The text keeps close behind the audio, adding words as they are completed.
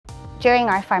During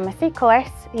our pharmacy course,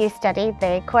 you study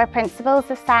the core principles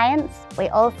of science. We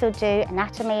also do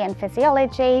anatomy and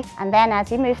physiology, and then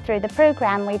as you move through the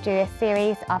programme, we do a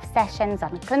series of sessions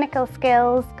on clinical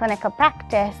skills, clinical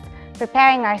practice,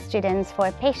 preparing our students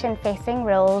for patient-facing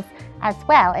roles as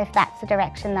well, if that's the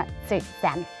direction that suits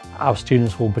them. Our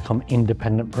students will become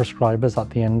independent prescribers at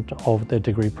the end of the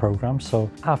degree programme, so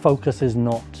our focus is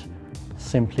not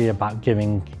simply about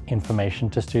giving information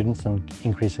to students and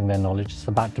increasing their knowledge. It's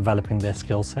about developing their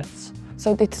skill sets.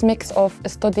 So it's a mix of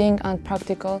studying and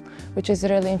practical, which is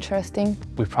really interesting.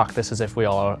 We practice as if we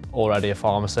are already a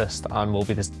pharmacist, and we'll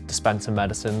be dispensing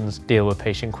medicines, deal with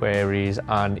patient queries,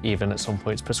 and even at some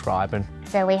points prescribing.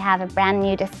 So we have a brand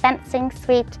new dispensing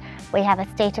suite, we have a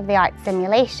state-of-the-art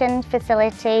simulation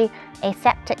facility,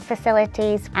 aseptic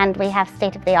facilities, and we have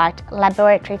state-of-the-art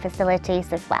laboratory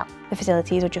facilities as well. The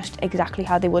facilities are just exactly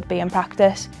how they would be in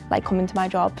practice, like coming to my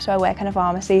job. So I work in a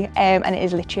pharmacy and it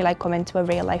is literally like coming to a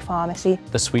real life pharmacy.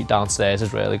 The suite downstairs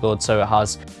is really good, so it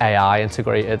has AI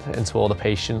integrated into all the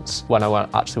patients. When I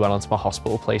actually went onto my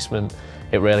hospital placement,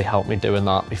 it really helped me doing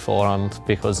that beforehand,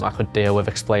 because I could deal with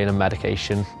explaining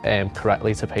medication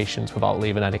correctly to patients without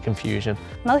leaving any confusion.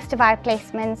 Most of our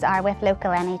placements are with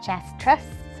local NHS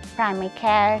trusts, primary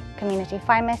care, community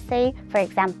pharmacy, for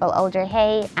example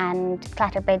Alderhay and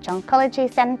Clatterbridge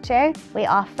Oncology Centre. We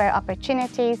offer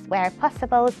opportunities where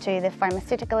possible to the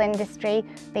pharmaceutical industry.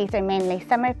 These are mainly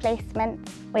summer placements.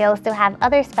 We also have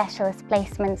other specialist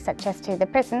placements such as to the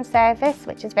prison service,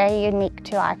 which is very unique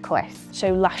to our course.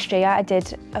 So last year I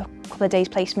did a couple of days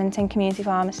placement in community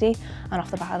pharmacy, and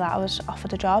off the back of that I was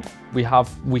offered a job. We have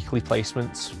weekly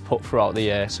placements put throughout the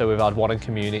year, so we've had one in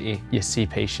community. You see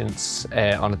patients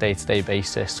on a day-to-day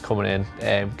basis coming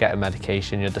in, getting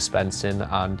medication, you're dispensing,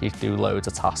 and you do loads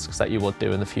of tasks that you would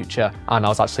do in the future. And I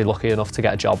was actually lucky enough to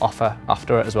get a job offer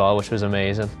after it as well, which was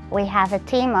amazing. We have a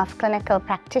team of clinical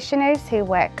practitioners who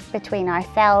work between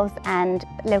ourselves and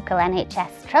local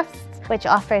NHS trusts, which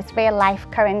offers real-life,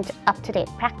 current, up-to-date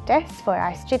practice for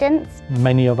our students.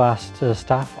 Many of our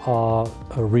staff are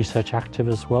research active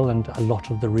as well, and a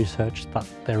lot of the research that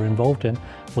they're involved in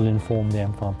will inform the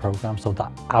MPharm programme, so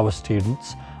that our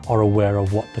students are aware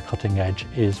of what the cutting edge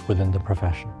is within the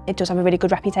profession. It does have a really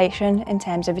good reputation in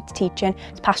terms of its teaching.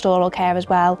 It's pastoral care as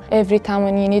well. Every time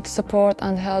when you need support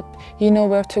and help, you know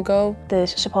where to go.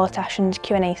 There's support sessions,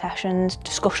 Q&A sessions,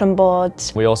 discussion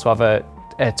boards. We also have a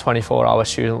 24-hour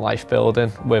student life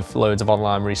building with loads of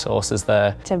online resources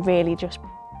there. It's a really just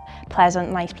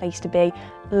pleasant, nice place to be.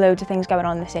 Loads of things going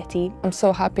on in the city. I'm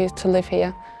so happy to live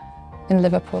here in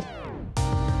Liverpool.